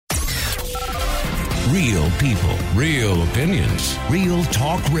Real people, real opinions, real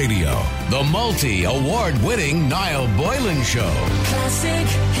talk radio. The multi-award-winning Niall Boylan Show. Classic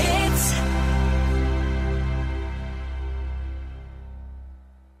hits.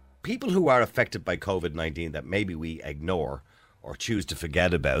 People who are affected by COVID-19 that maybe we ignore or choose to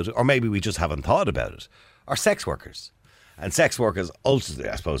forget about, or maybe we just haven't thought about it, are sex workers. And sex workers, ultimately,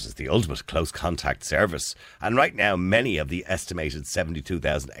 I suppose, is the ultimate close contact service. And right now, many of the estimated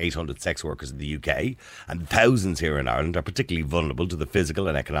 72,800 sex workers in the UK and thousands here in Ireland are particularly vulnerable to the physical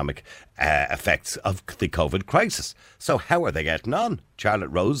and economic effects of the COVID crisis. So how are they getting on? Charlotte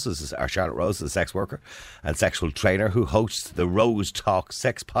Rose is a sex worker and sexual trainer who hosts the Rose Talk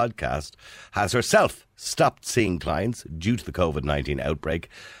Sex podcast, has herself stopped seeing clients due to the COVID-19 outbreak,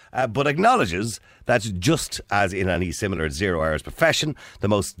 but acknowledges that just as in any similar zero-hours profession, the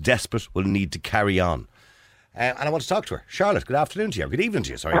most desperate will need to carry on. And I want to talk to her. Charlotte, good afternoon to you. Good evening to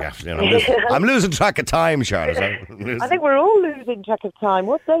you. Sorry, good afternoon. I'm losing track of time, Charlotte. I think we're all losing track of time.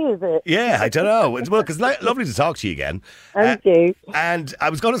 What day is it? Yeah, I don't know. It's lovely to talk to you again. Thank you. And I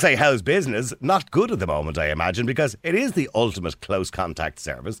was going to say, how's business? Not good at the moment, I imagine, because it is the ultimate close contact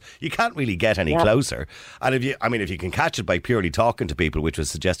service. You can't really get any closer. And if you can catch it by purely talking to people, which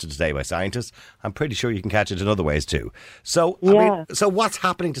was suggested today by scientists, I'm pretty sure you can catch it in other ways too. So, so what's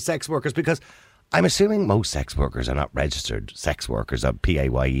happening to sex workers? Because I'm assuming most sex workers are not registered sex workers, are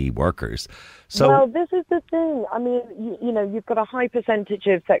PAYE workers. So, well, this is the thing. I mean, you've got a high percentage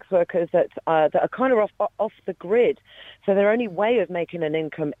of sex workers that are kind of off the grid. So their only way of making an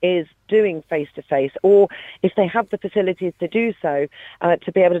income is doing face-to-face, or if they have the facilities to do so,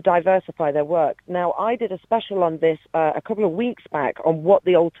 to be able to diversify their work. Now, I did a special on this a couple of weeks back on what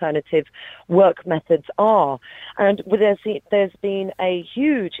the alternative work methods are. And there's been a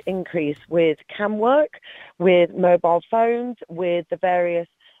huge increase with cam work, with mobile phones, with the various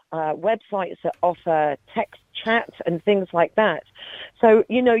websites that offer text chat and things like that. So,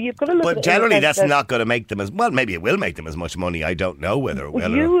 you've got to look at it. But generally that's not going to make them as, well, maybe it will make them as much money. I don't know whether it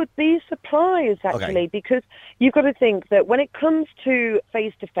will. You would be surprised, actually, because you've got to think that when it comes to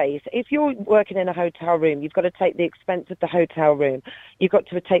face-to-face, if you're working in a hotel room, you've got to take the expense of the hotel room. You've got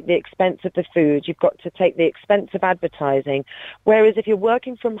to take the expense of the food. You've got to take the expense of advertising. Whereas if you're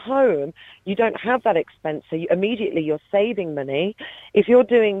working from home, you don't have that expense. So immediately you're saving money. If you're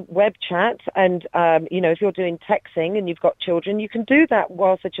doing web chat and, if you're doing texting and you've got children, you can do that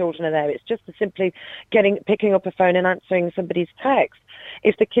whilst the children are there. It's just simply picking up a phone and answering somebody's text.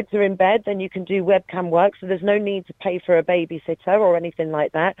 If the kids are in bed, then you can do webcam work, so there's no need to pay for a babysitter or anything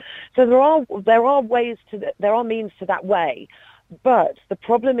like that. So there are means to that way. But the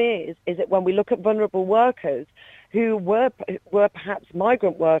problem is that when we look at vulnerable workers who were perhaps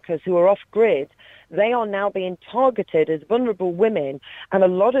migrant workers who are off-grid, they are now being targeted as vulnerable women. And a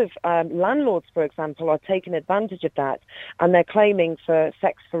lot of landlords, for example, are taking advantage of that, and they're claiming for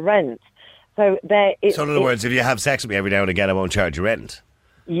sex for rent. So in other words, if you have sex with me every now and again, I won't charge you rent.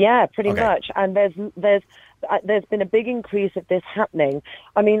 Yeah, pretty much. And there's been a big increase of this happening.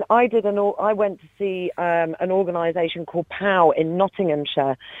 I mean, I went to see an organisation called POW in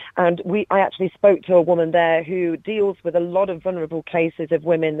Nottinghamshire, and I actually spoke to a woman there who deals with a lot of vulnerable cases of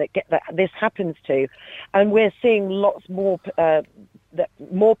women that this happens to, and we're seeing lots more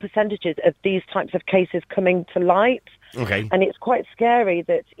percentages of these types of cases coming to light. Okay. And it's quite scary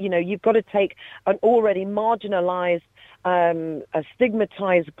that you've got to take an already marginalised, a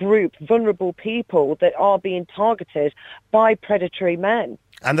stigmatized group, vulnerable people that are being targeted by predatory men.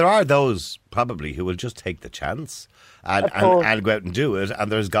 And there are those probably who will just take the chance and go out and do it.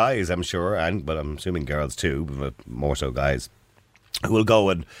 And there's guys, I'm sure, but I'm assuming girls too, but more so guys, who will go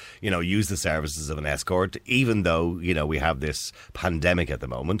and, use the services of an escort, even though, we have this pandemic at the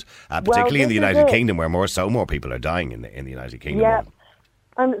moment, particularly in the United Kingdom, where more people are dying in the United Kingdom. Yeah.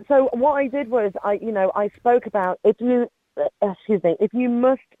 And so what I did was, I spoke about if you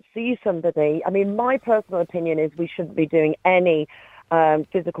must see somebody, I mean, my personal opinion is we shouldn't be doing any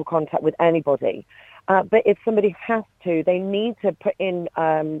physical contact with anybody. But if somebody has to, they need to put in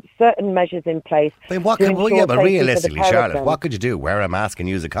certain measures in place. But realistically, Charlotte, what could you do? Wear a mask and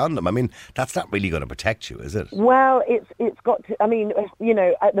use a condom? I mean, that's not really going to protect you, is it? Well, it's got to. I mean,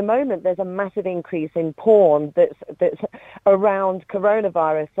 at the moment there's a massive increase in porn that's around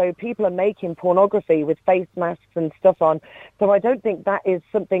coronavirus. So people are making pornography with face masks and stuff on. So I don't think that is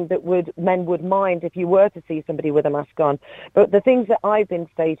something that men would mind if you were to see somebody with a mask on. But the things that I've been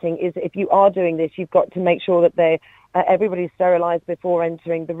stating is if you are doing this, you've got to make sure that everybody's sterilised before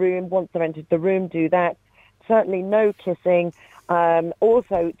entering the room. Once they're entered the room, do that. Certainly no kissing.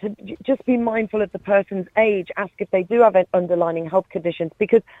 Also, to just be mindful of the person's age. Ask if they do have underlying health conditions,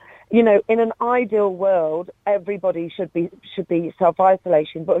 because you know, in an ideal world, everybody should be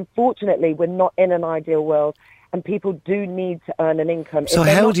self-isolation. But unfortunately, we're not in an ideal world. And people do need to earn an income. So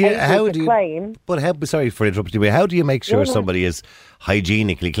how do you claim? But sorry for interrupting you. How do you make sure somebody is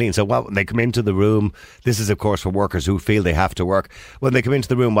hygienically clean? So when they come into the room, this is of course for workers who feel they have to work. When they come into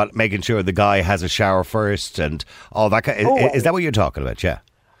the room, making sure the guy has a shower first and all that. Is that what you're talking about? Yeah.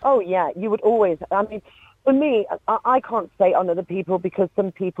 Oh yeah, you would always. I mean, for me, I can't say on other people because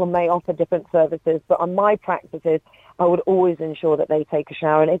some people may offer different services. But on my practices, I would always ensure that they take a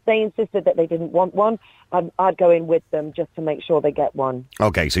shower. And if they insisted that they didn't want one, I'd go in with them just to make sure they get one.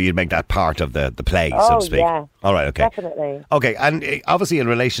 Okay, so you'd make that part of the play, so to speak. Yeah. All right, okay. Definitely. Okay, and obviously in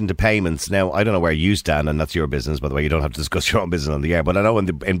relation to payments, now, I don't know where you stand, and that's your business, by the way, you don't have to discuss your own business on the air, but I know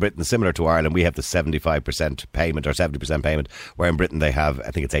in Britain, similar to Ireland, we have the 75% payment or 70% payment, where in Britain they have,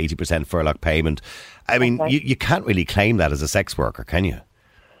 I think it's 80% furlough payment. I mean, you can't really claim that as a sex worker, can you?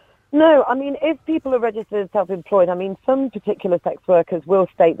 No, I mean, if people are registered as self-employed, I mean, some particular sex workers will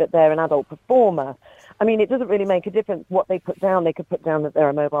state that they're an adult performer. I mean, it doesn't really make a difference what they put down. They could put down that they're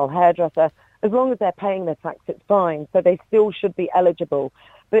a mobile hairdresser. As long as they're paying their tax, it's fine. So they still should be eligible.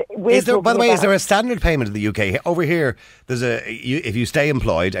 But by the way, is there a standard payment in the UK? Over here, there's if you stay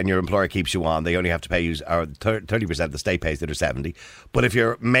employed and your employer keeps you on, they only have to pay you 30%. The state pays the other 70%. But if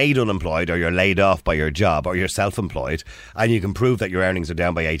you're made unemployed or you're laid off by your job or you're self-employed and you can prove that your earnings are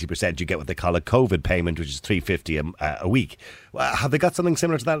down by 80%, you get what they call a COVID payment, which is $350 a week. Have they got something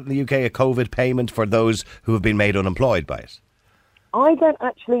similar to that in the UK? A COVID payment for those who have been made unemployed by it? I don't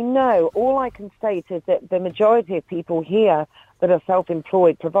actually know. All I can state is that the majority of people here that are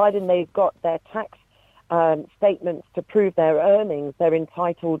self-employed, providing they've got their tax statements to prove their earnings, they're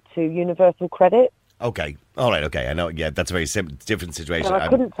entitled to universal credit. Okay. All right. Okay. I know. Yeah, that's a very different situation. So I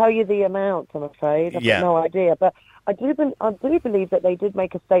couldn't tell you the amount, I'm afraid. I've got no idea. But I do believe that they did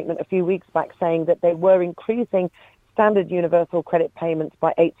make a statement a few weeks back saying that they were increasing standard universal credit payments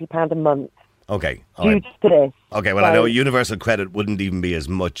by £80 a month. Okay. Due to this. Okay, well, I know universal credit wouldn't even be as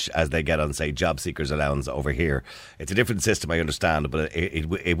much as they get on, say, job seekers allowance over here. It's a different system, I understand, but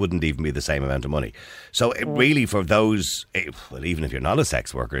it wouldn't even be the same amount of money. So really for those, well, even if you're not a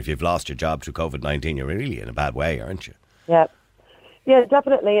sex worker, if you've lost your job through COVID-19, you're really in a bad way, aren't you? Yeah. Yeah,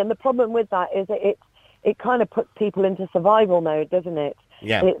 definitely. And the problem with that is it kind of puts people into survival mode, doesn't it?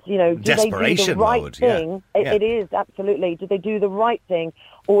 Yeah. It's, you know, do desperation they do the right mode. thing? Yeah. It is, absolutely. Do they do the right thing,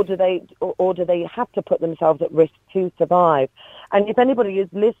 or do they have to put themselves at risk to survive? And if anybody is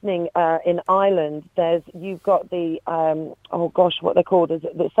listening in Ireland, you've got the what they're called, is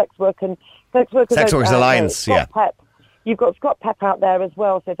it the Sex Workers Alliance, yeah. Pep. You've got Scott Pep out there as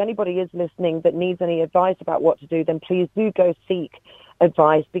well. So if anybody is listening that needs any advice about what to do, then please do go seek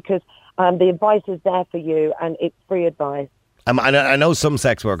advice, because the advice is there for you, and it's free advice. I know some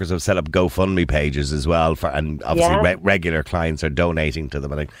sex workers have set up GoFundMe pages as well, and obviously regular clients are donating to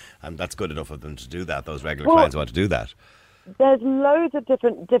them, and that's good enough of them to do that. Those regular clients want to do that. There's loads of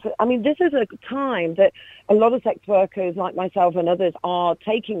different. I mean, this is a time that a lot of sex workers, like myself and others, are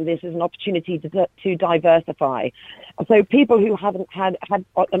taking this as an opportunity to diversify. So people who haven't had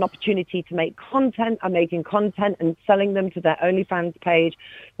an opportunity to make content are making content and selling them to their OnlyFans page,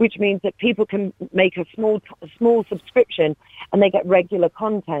 which means that people can make a small subscription and they get regular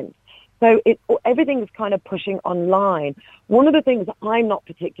content. So everything is kind of pushing online. One of the things that I'm not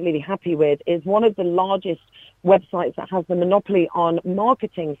particularly happy with is one of the largest websites that has the monopoly on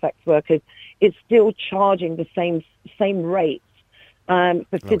marketing sex workers is still charging the same rates for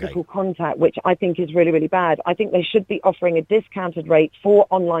physical contact, which I think is really, really bad. I think they should be offering a discounted rate for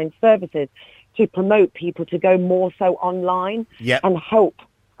online services to promote people to go more so online and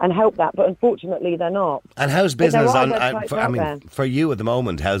help that, but unfortunately they're not. And how's business for you at the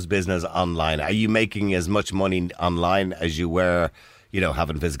moment? How's business online? Are you making as much money online as you were,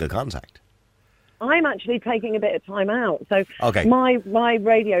 having physical contact? I'm actually taking a bit of time out. So my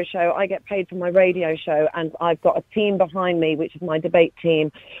radio show, I get paid for my radio show, and I've got a team behind me, which is my debate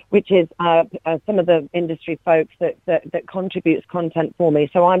team, which is some of the industry folks that contributes content for me.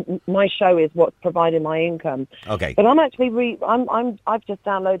 So my show is what's providing my income. Okay. But I'm actually I've just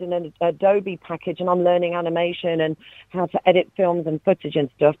downloaded an Adobe package, and I'm learning animation and how to edit films and footage and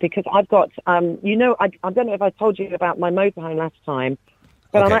stuff, because I've got I don't know if I told you about my motorhome last time.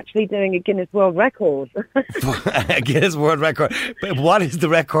 But I'm actually doing a Guinness World Record. A Guinness World Record? But what is the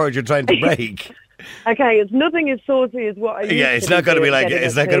record you're trying to break? Okay, it's nothing as saucy as what I used it's not going to be like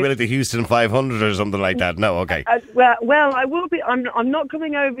the Houston 500 or something like that. No, okay. Well, I will be. I'm not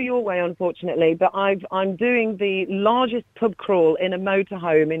coming over your way, unfortunately. But I'm doing the largest pub crawl in a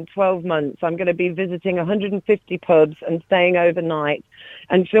motorhome in 12 months. I'm going to be visiting 150 pubs and staying overnight.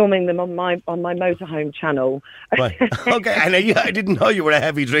 and filming them on my motorhome channel. Right. Okay. I didn't know you were a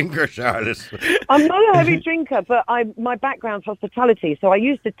heavy drinker, Charlotte. I'm not a heavy drinker, but my background's hospitality. So I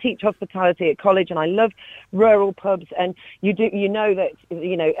used to teach hospitality at college, and I love rural pubs. And you know that,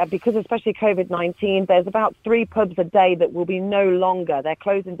 because especially COVID-19, there's about 3 pubs a day that will be no longer. They're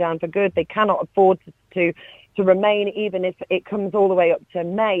closing down for good. They cannot afford to remain, even if it comes all the way up to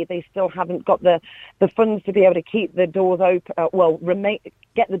May. They still haven't got the funds to be able to keep the doors open.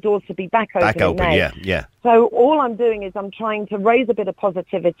 Get the doors to be back open. In May. Yeah. So all I'm doing is I'm trying to raise a bit of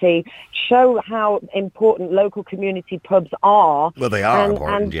positivity, show how important local community pubs are. Well, they are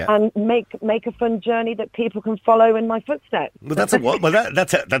important, and make a fun journey that people can follow in my footsteps. Well, that's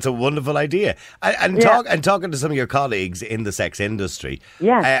a wonderful idea. And talking to some of your colleagues in the sex industry,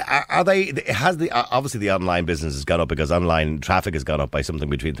 are they? Obviously the online business has gone up because online traffic has gone up by something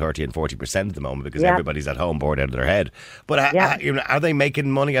between 30 and 40% at the moment because everybody's at home bored out of their head. But are they making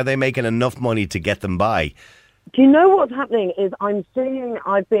money? Are they making enough money to get them by? Do you know what's happening is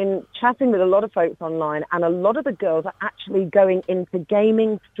I've been chatting with a lot of folks online, and a lot of the girls are actually going into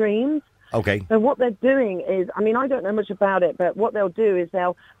gaming streams. Okay. So what they're doing is, I don't know much about it, but what they'll do is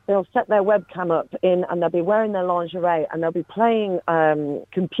they'll set their webcam up and they'll be wearing their lingerie and they'll be playing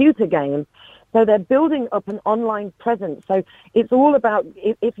computer games. So they're building up an online presence. So it's all about,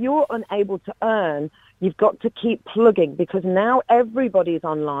 if you're unable to earn, you've got to keep plugging, because now everybody's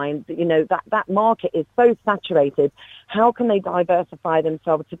online. That market is so saturated. How can they diversify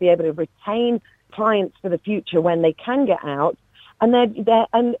themselves to be able to retain clients for the future when they can get out? And they're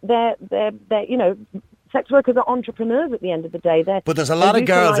sex workers are entrepreneurs at the end of the day. But there's a lot of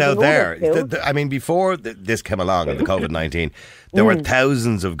girls out there. Before this came along in the COVID-19, there were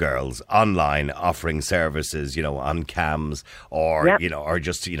thousands of girls online offering services, on cams or, or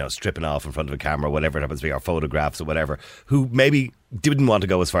just, stripping off in front of a camera, whatever it happens to be, or photographs or whatever, who maybe didn't want to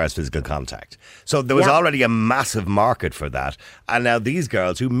go as far as physical contact. So there was already a massive market for that. And now these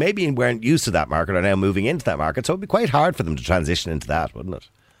girls who maybe weren't used to that market are now moving into that market. So it'd be quite hard for them to transition into that, wouldn't it?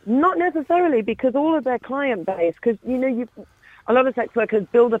 Not necessarily, because all of their client base, because, a lot of sex workers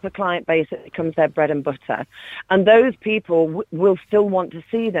build up a client base that becomes their bread and butter. And those people will still want to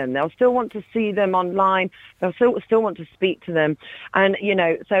see them. They'll still want to see them online. They'll still want to speak to them. And,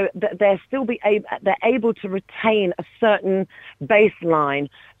 so they're able to retain a certain baseline.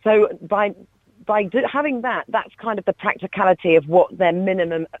 So by having that's kind of the practicality of what their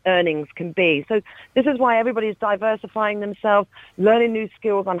minimum earnings can be. So this is why everybody's diversifying themselves, learning new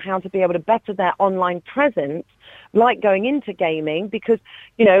skills on how to be able to better their online presence, like going into gaming, because,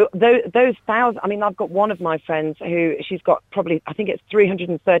 those thousands, I've got one of my friends who, she's got probably, I think it's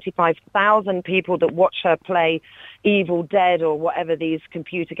 335,000 people that watch her play Evil Dead or whatever these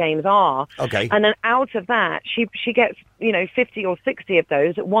computer games are. Okay. And then out of that, she gets, 50 or 60 of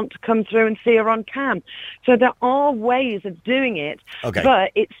those that want to come through and see her on cam. So there are ways of doing it,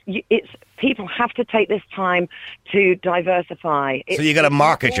 but it's people have to take this time to diversify. So you got to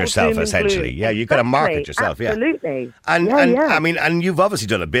market yourself, essentially. Yeah, you got to market yourself. Absolutely. And you've obviously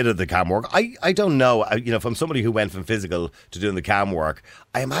done a bit of the cam work. I don't know, from somebody who went from physical to doing the cam work,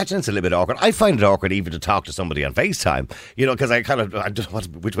 I imagine it's a little bit awkward. I find it awkward even to talk to somebody on FaceTime, because I just want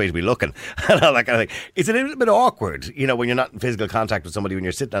which way to be looking and all that kind of thing. It's a little bit awkward, when you're not in physical contact with somebody, when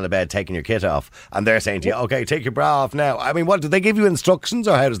you're sitting on a bed taking your kit off and they're saying to you, okay, take your bra off now. What, do they give you instructions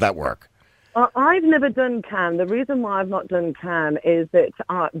or how does that work? I've never done cam. The reason why I've not done cam is that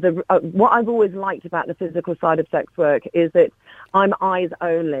what I've always liked about the physical side of sex work is that I'm eyes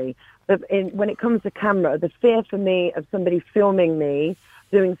only. But when it comes to camera, the fear for me of somebody filming me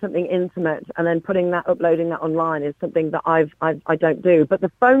doing something intimate and then uploading that online is something that I don't do. But the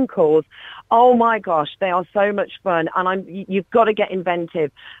phone calls, oh my gosh, they are so much fun, and you've got to get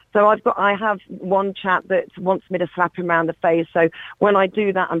inventive. So I have one chap that wants me to slap him around the face. So when I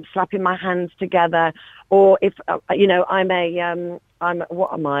do that, I'm slapping my hands together. Or if I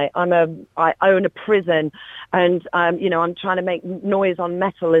own a prison, and I'm trying to make noise on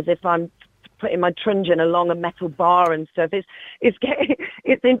metal as if I'm putting my truncheon along a metal bar and stuff. It's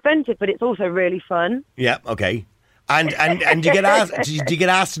inventive, but it's also really fun. Yeah. Okay. And do you get asked? Do you get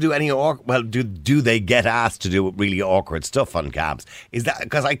asked to do any do they get asked to do really awkward stuff on cams? Is that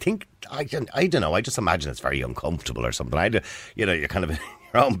because I don't know. I just imagine it's very uncomfortable or something. You're kind of in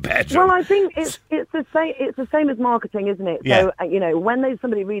your own bedroom. Well, I think it's the same as marketing, isn't it? Yeah. So when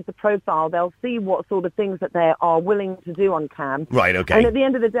somebody reads the profile, they'll see what sort of things that they are willing to do on cam. Right. Okay. And at the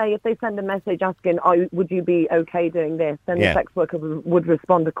end of the day, if they send a message asking, "Oh, would you be okay doing this?" then the sex worker would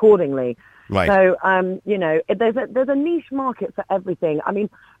respond accordingly. Right. So, there's a niche market for everything.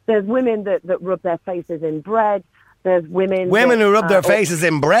 There's women that rub their faces in bread. There's women. Women who rub their faces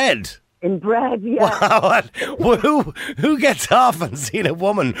in bread. In bread, yeah. Wow. Who gets off on seeing a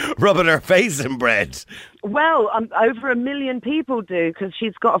woman rubbing her face in bread? Well, over 1 million people do, because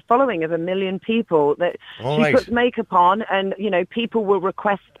she's got a following of 1 million people that she puts makeup on, and, you know, people will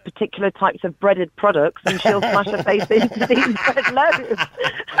request particular types of breaded products, and she'll smash her face into these bread loaves.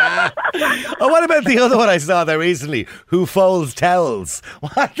 Oh, what about the other one I saw there recently? Who folds towels?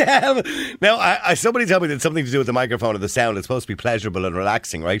 What the hell? Now, somebody told me that something to do with the microphone or the sound. It's supposed to be pleasurable and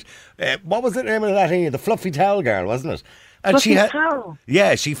relaxing, right? What was the name of that thing? The fluffy towel girl, wasn't it? And fluffy towel?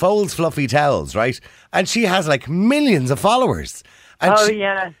 Yeah, she folds fluffy towels, right? And she has like millions of followers. And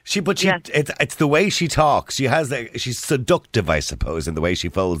it's the way she talks. She's seductive, I suppose, in the way she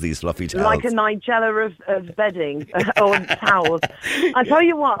folds these fluffy towels. Like a Nigella of bedding or towels. I tell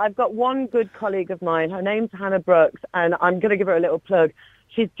you what, I've got one good colleague of mine. Her name's Hannah Brooks, and I'm going to give her a little plug.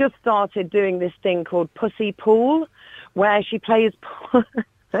 She's just started doing this thing called Pussy Pool, where she plays Pussy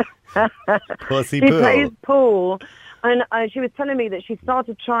Pool. She plays pool. And she was telling me that she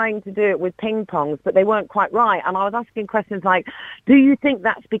started trying to do it with ping pongs, but they weren't quite right. And I was asking questions like, do you think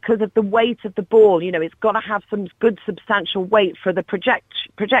that's because of the weight of the ball? You know, it's got to have some good substantial weight for the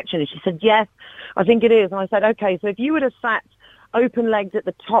projection. And she said, yes, I think it is. And I said, okay, so if you would have sat open-legged at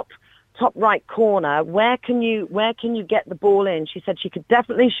the top right corner, where can you get the ball in? She said she could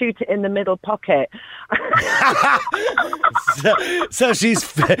definitely shoot it in the middle pocket. so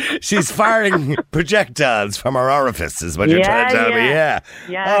she's firing projectiles from her orifices, what you're trying to tell me. Yeah.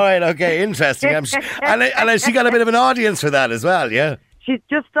 All right, okay, interesting. And has she got a bit of an audience for that as well, yeah? She's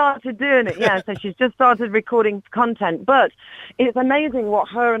just started doing it, yeah. So she's just started recording content. But it's amazing what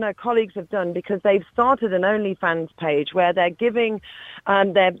her and her colleagues have done, because they've started an OnlyFans page where they're giving,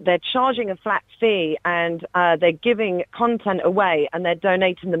 they're charging a flat fee, and they're giving content away, and they're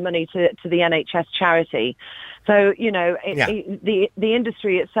donating the money to the NHS charity. So, you know, the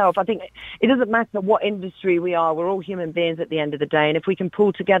industry itself, I think it doesn't matter what industry we are, we're all human beings at the end of the day. And if we can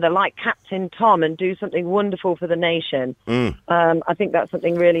pull together like Captain Tom and do something wonderful for the nation, I think that's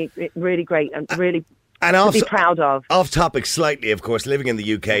something really, really great and really to be proud of. Off topic slightly, of course, living in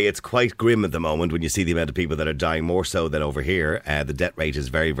the UK, it's quite grim at the moment when you see the amount of people that are dying, more so than over here. The death rate is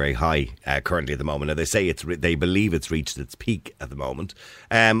very, very high currently at the moment. Now, they say they believe it's reached its peak at the moment.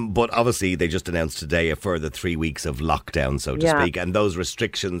 But obviously, they just announced today a further 3 weeks of lockdown, so to speak. And those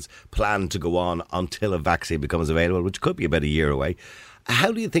restrictions plan to go on until a vaccine becomes available, which could be about a year away.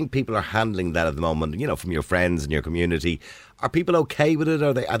 How do you think people are handling that at the moment? You know, from your friends and your community, are people okay with it?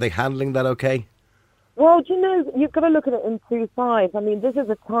 Are they handling that okay? Well, do you know, you've got to look at it in two sides. I mean, this is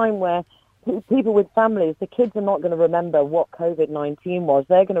a time where people with families, the kids are not going to remember what COVID-19 was.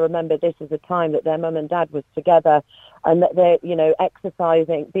 They're going to remember this as a time that their mum and dad was together, and that they're, you know,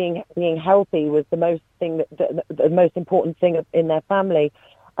 exercising, being healthy was the most important thing in their family.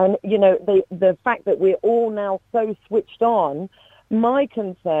 And, you know, the fact that we're all now so switched on, my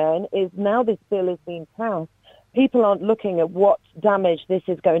concern is now this bill has been passed, people aren't looking at what damage this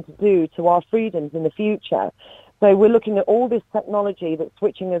is going to do to our freedoms in the future. So we're looking at all this technology that's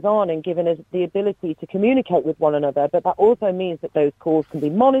switching us on and giving us the ability to communicate with one another. But that also means that those calls can be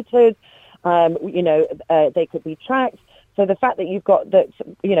monitored. They could be tracked. So the fact that you've got that,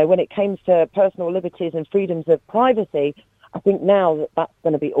 you know, when it comes to personal liberties and freedoms of privacy, I think now that's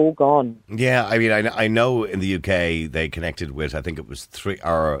going to be all gone. Yeah, I mean, I know in the UK they connected with, I think it was 3,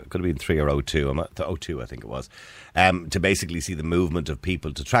 or it could have been 3 or 02, O2 I think it was, to basically see the movement of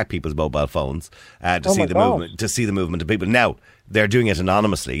people, to track people's mobile phones, to see the movement of people. Now, they're doing it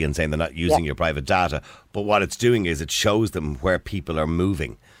anonymously and saying they're not using your private data, but what it's doing is it shows them where people are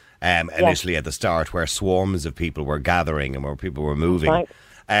moving. Initially at the start, where swarms of people were gathering and where people were moving. Right.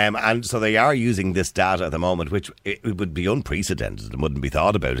 And so they are using this data at the moment, which it would be unprecedented and wouldn't be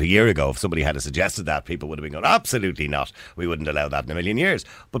thought about. A year ago, if somebody had suggested that, people would have been going, absolutely not. We wouldn't allow that in a million years.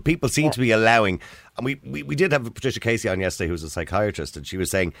 But people seem to be allowing. And we did have Patricia Casey on yesterday, who's a psychiatrist, and she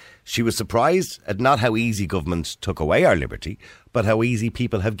was saying she was surprised at not how easy government took away our liberty, but how easy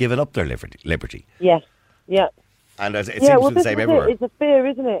people have given up their liberty. Yes, yeah. And it seems to be the same everywhere. It's a fear,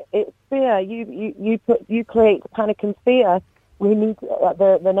 isn't it? It's fear. You create panic and fear. We need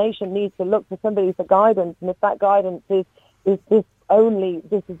the nation needs to look for somebody for guidance, and if that guidance is this is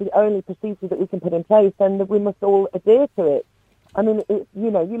the only procedure that we can put in place, then we must all adhere to it. I mean, you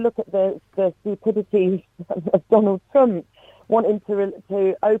look at the stupidity of Donald Trump wanting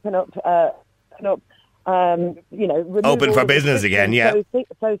to open up, open for business again,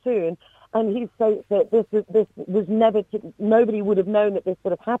 so soon. And he said that this was never. Nobody would have known that this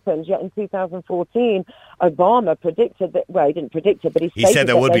would have happened. Yet in 2014, Obama predicted that. Well, he didn't predict it, but he said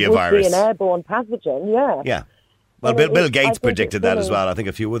there would be a virus, an airborne pathogen. Yeah. Well, Bill Gates predicted that as well. I think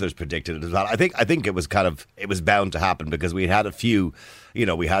a few others predicted it as well. I think it was bound to happen because we had a few,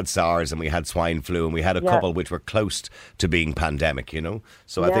 we had SARS and we had swine flu and we had a couple which were close to being pandemic,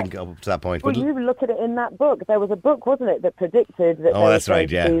 So I think up to that point. Well, you look at it in that book. There was a book, wasn't it, that predicted that there was going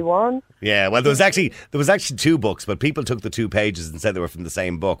to be one? Yeah, well, there was actually 2 books, but people took the 2 pages and said they were from the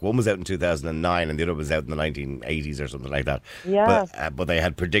same book. One was out in 2009 and the other was out in the 1980s or something like that. Yeah. But they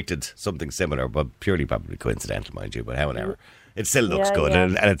had predicted something similar, but purely probably coincidental, mind you, but however. It still looks good,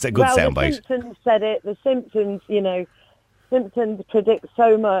 and it's a good soundbite. The Simpsons said it. The Simpsons, Simpsons predict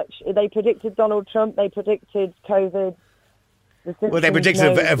so much. They predicted Donald Trump. They predicted COVID. Well, they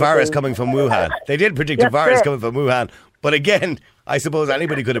predicted a virus coming from Wuhan. They did predict a virus coming from Wuhan. But again, I suppose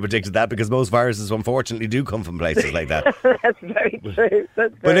anybody could have predicted that because most viruses, unfortunately, do come from places like that. That's very true.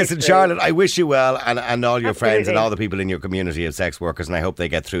 But listen, Charlotte, I wish you well and all your friends and all the people in your community of sex workers, and I hope they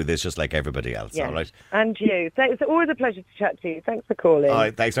get through this just like everybody else, all right? And you. It's always a pleasure to chat to you. Thanks for calling. All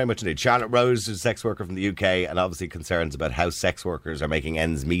right, thanks very much indeed. Charlotte Rose is a sex worker from the UK and obviously concerns about how sex workers are making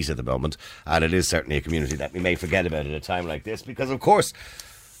ends meet at the moment. And it is certainly a community that we may forget about at a time like this because, of course,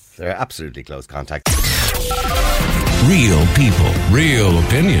 they're absolutely close contact. Real people, real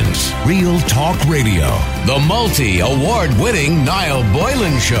opinions, real talk radio. The multi-award-winning Niall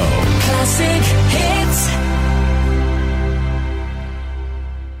Boylan Show. Classic hits.